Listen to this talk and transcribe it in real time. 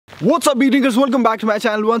What's up, BEATNIKERS? Welcome back to my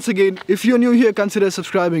channel once again. If you're new here, consider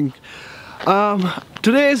subscribing.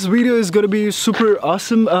 Today's video is going to be super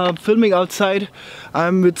awesome. Filming outside.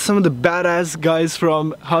 I'm with some of the badass guys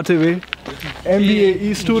from HTW,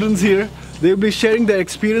 MBA-E students here. They'll be sharing their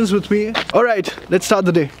experience with me. Alright, let's start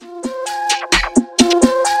the day.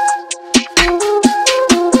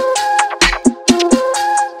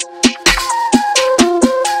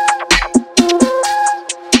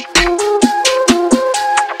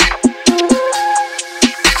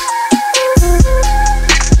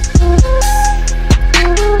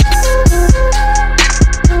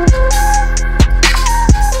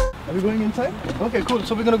 Okay, cool.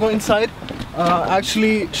 So we're gonna go inside.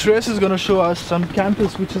 Actually, Shreyas is gonna show us some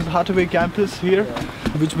campus, which is HTW campus here,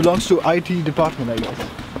 which belongs to IT department, I guess,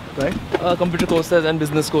 right? Computer courses and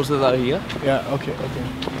business courses are here. Yeah. Okay.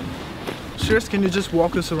 Shreyas, can you just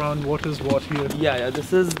walk us around? What is what here? Yeah.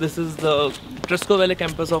 This is the Tresco Valley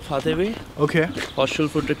campus of HTW. Okay. Hostel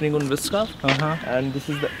for Technical Visca. And this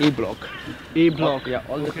is the A block. A block. Yeah.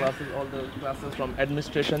 All the classes from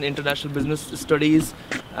administration, international business studies,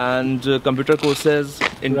 and computer courses,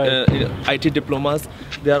 IT diplomas.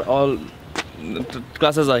 They are all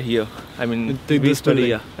classes are here. I mean, we study.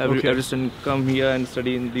 Yeah. Every student come here and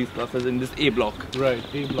study in these classes in this A block. Right.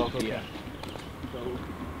 A block. Okay. Yeah.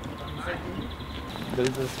 There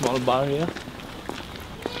is a small bar here.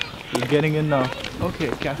 We're getting in now. Okay,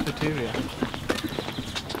 cafeteria.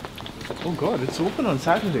 Oh god, it's open on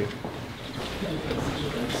Saturday.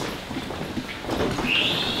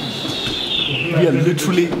 We are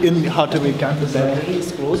literally in HTW campus. The library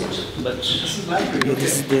is closed, but this is library. Yeah,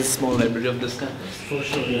 this is small library of this campus. For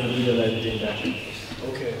sure, you have the library in that.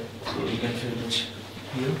 Okay. So you can feel it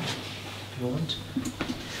here if you want.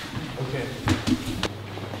 Okay.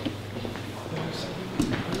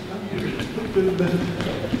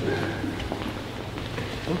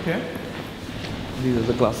 Okay. These are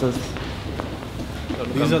the classes.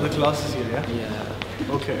 These are the classes here, yeah?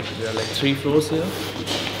 Yeah. Okay. There are like 3 floors here.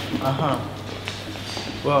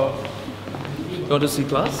 Well, you want to see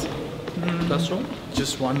classroom?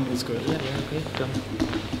 just one is good. Yeah, okay, come.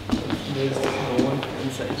 There's no one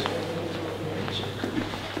inside.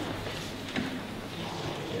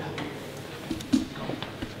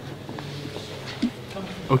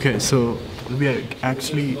 Okay, so we are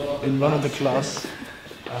actually in one of the class.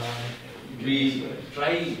 We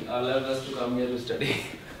try our level to come here to study.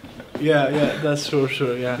 Yeah, that's for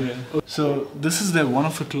sure, yeah. So this is one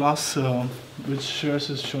of the class which Shreyas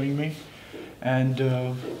is showing me, and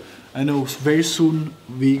I know very soon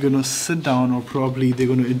we're gonna sit down, or probably they're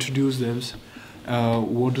gonna introduce them.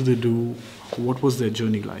 What do they do? What was their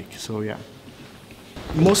journey like? So yeah.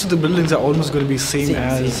 Most of the buildings are almost going to be same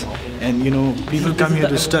as, and you know, people come here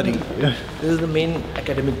to study. Yeah. This is the main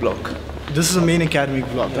academic block. This is the main academic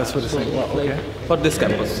block. Yeah, that's what it's saying. Wow, okay. For this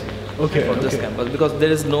campus. Okay. For this campus, because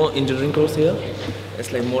there is no engineering course here.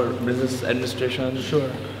 It's like more business administration,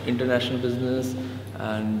 international business,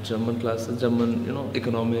 and German classes,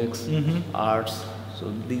 economics, arts.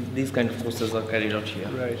 So these kind of courses are carried out here.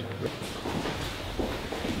 Right.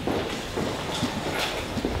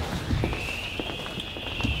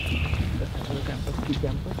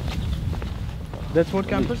 That's what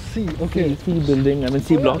campus? C. Okay. C building. I mean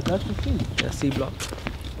C block. Yeah, that's the C. Yeah, C block.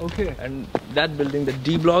 Okay. And that building, the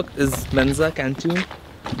D block, is Mensa canteen.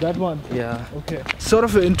 That one. Yeah. Okay. Sort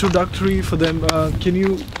of an introductory for them. Can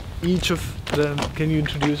you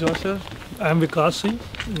introduce yourself? I'm Vikas Singh.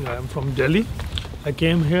 I'm from Delhi. I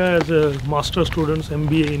came here as a master student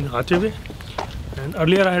MBA in HTW. And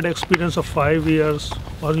earlier I had experience of 5 years,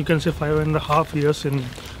 or you can say 5.5 years in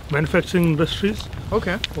manufacturing industries.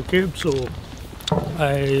 Okay. Okay, so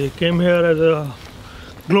I came here as a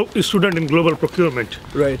student in global procurement.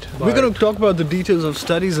 Right. We're going to talk about the details of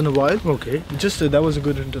studies in a while. Okay. Just that was a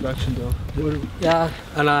good introduction though. Yeah,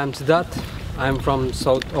 and I'm Siddharth. I'm from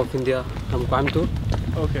south of India, from Coimbatore.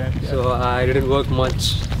 Okay. Yeah. So I didn't work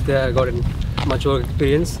much there. I got much work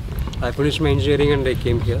experience. I finished my engineering and I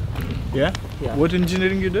came here. Yeah? Yeah. What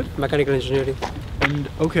engineering you did? Mechanical engineering. And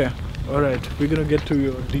okay. Alright. We're going to get to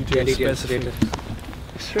your details. Details.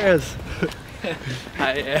 Shreyas.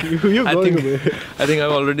 I think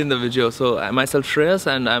I'm already in the video. So myself Shreyas,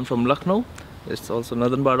 and I'm from Lucknow. It's also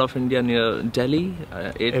northern part of India near Delhi.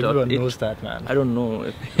 Everyone knows that, man. I don't know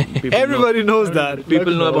if people Everybody knows that.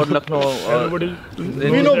 People know about Lucknow.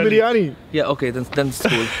 We know biryani. Yeah, okay, then it's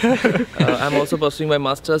cool. I'm also pursuing my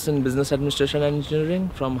master's in business administration and engineering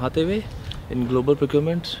from HTW in global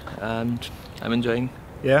procurement, and I'm enjoying.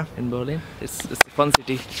 Yeah. In Berlin. It's a fun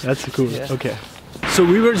city. That's cool. Yeah. Okay. So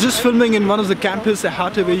we were just filming in one of the campus at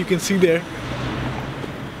HTW, you can see there.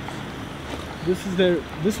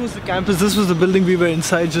 This was the campus. This was the building we were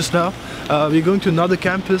inside just now. We're going to another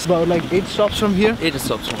campus about like 8 stops from here. 8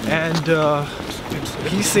 stops from here. And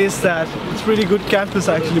he says that it's pretty good campus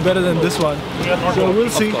actually, better than this one. So we'll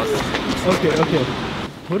see. Of course. Okay.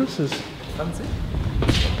 What is this?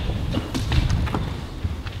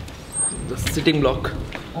 The sitting block.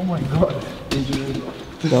 Oh my god. Engineering block.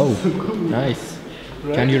 Wow, nice.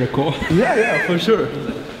 Right? Can you record? Yeah, for sure.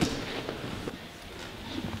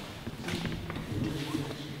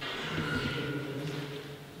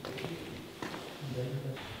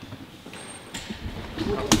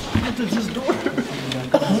 This is door.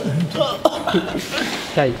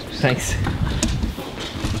 Thanks.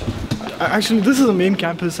 Actually, this is the main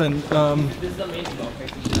campus and This is the main block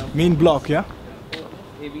actually. main block, yeah?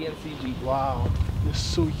 A, B and C, B. Wow, it's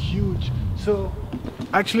so huge. So,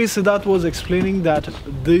 actually, Siddharth was explaining that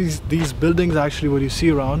these buildings, actually, what you see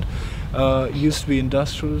around, used to be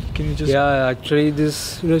industrial. Can you just? Yeah, actually,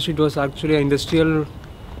 this university was actually an industrial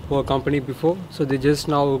company before, so they just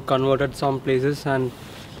now converted some places and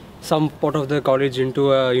some part of the college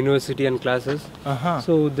into a university and classes.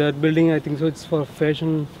 So that building, I think so, it's for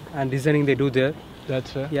fashion and designing they do there.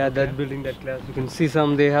 That's it. Yeah, that building, that class, you can see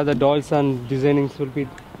some. They have the dolls and designings will be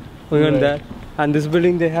going on there. And this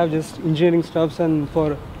building, they have just engineering stuffs and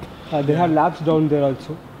for they have labs down there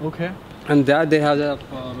also. Okay. And there they have the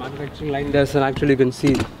manufacturing line there, and actually you can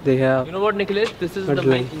see they have. You know what, Nikhilesh? This is the What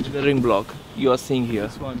main line? engineering block you are seeing here.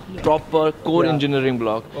 This one. Proper core Yeah. engineering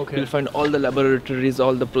block. Okay. You'll find all the laboratories,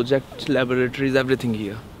 all the project laboratories, everything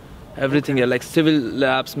here. Everything here, like civil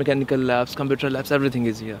labs, mechanical labs, computer labs, everything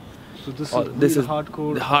is here. So this Oh, is this really is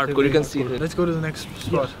hardcore. the hardcore, you can see it. Let's go to the next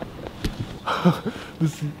spot.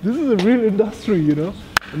 This is a real industry, you know,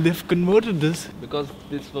 and they've converted this. Because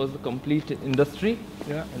this was the complete industry,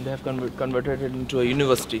 Yeah. and they have converted it into a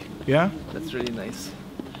university. Yeah. That's really nice.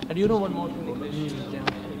 And you know one more thing, English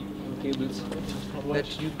cables,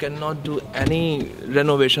 that you cannot do any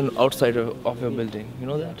renovation outside of your building. You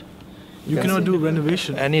know that? You cannot do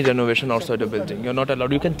renovation. Any renovation outside the building. You're not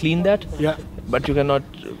allowed. You can clean that, Yeah. but you cannot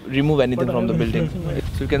remove anything from the building.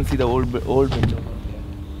 So you can see the old window.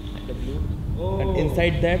 And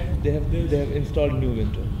inside that they have installed new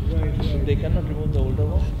window. So they cannot remove the older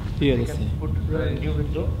one. Here They is can put a new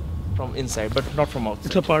window from inside, but not from outside.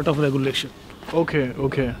 It's a part of regulation.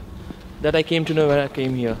 Okay. That I came to know when I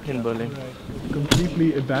came here in Berlin.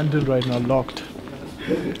 Completely abandoned right now, locked.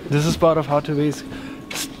 This is part of how to raise.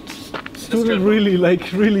 Students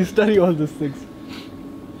really study all these things.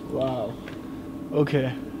 Wow.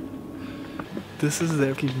 Okay. This is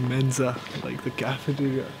their mensa, like the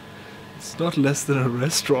cafeteria. It's not less than a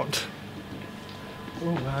restaurant.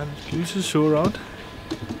 Oh man, can you just show around?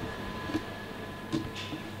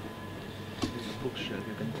 This is a bookshelf.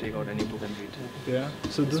 You can take out any book and read. Yeah.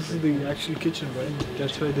 So this is the actual kitchen, right?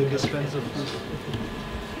 That's where they dispense the food.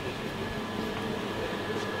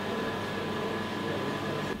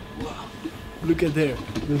 Look at there.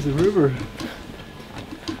 There's a river.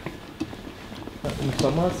 In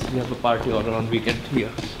summers, we have a party all around weekend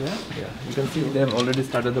here. Yeah. Yeah, you can see they have already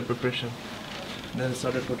started the preparation. Then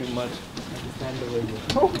started putting mud and the sand over here.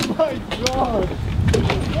 Oh my god!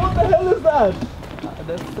 What the hell is that?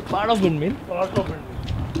 That's the part of windmill.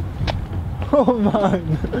 Oh man!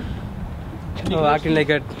 Oh, acting like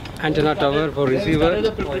an antenna tower for receiver. Started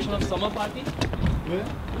the preparation of summer party.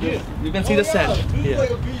 Yes. You can see the sand. Yeah.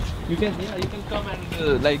 You can come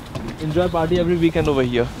and like enjoy party every weekend over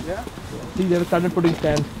here. Yeah. See, they have started putting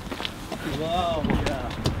sand. Wow, yeah.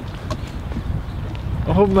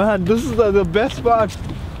 Oh man, this is the best part.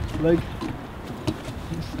 Like,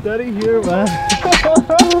 study here, man.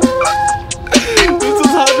 This is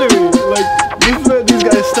how to be. Like, this is where these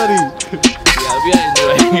guys study. Yeah, we are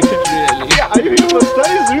enjoying it really. Yeah, are you here for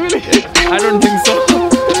studies, really? I don't think so.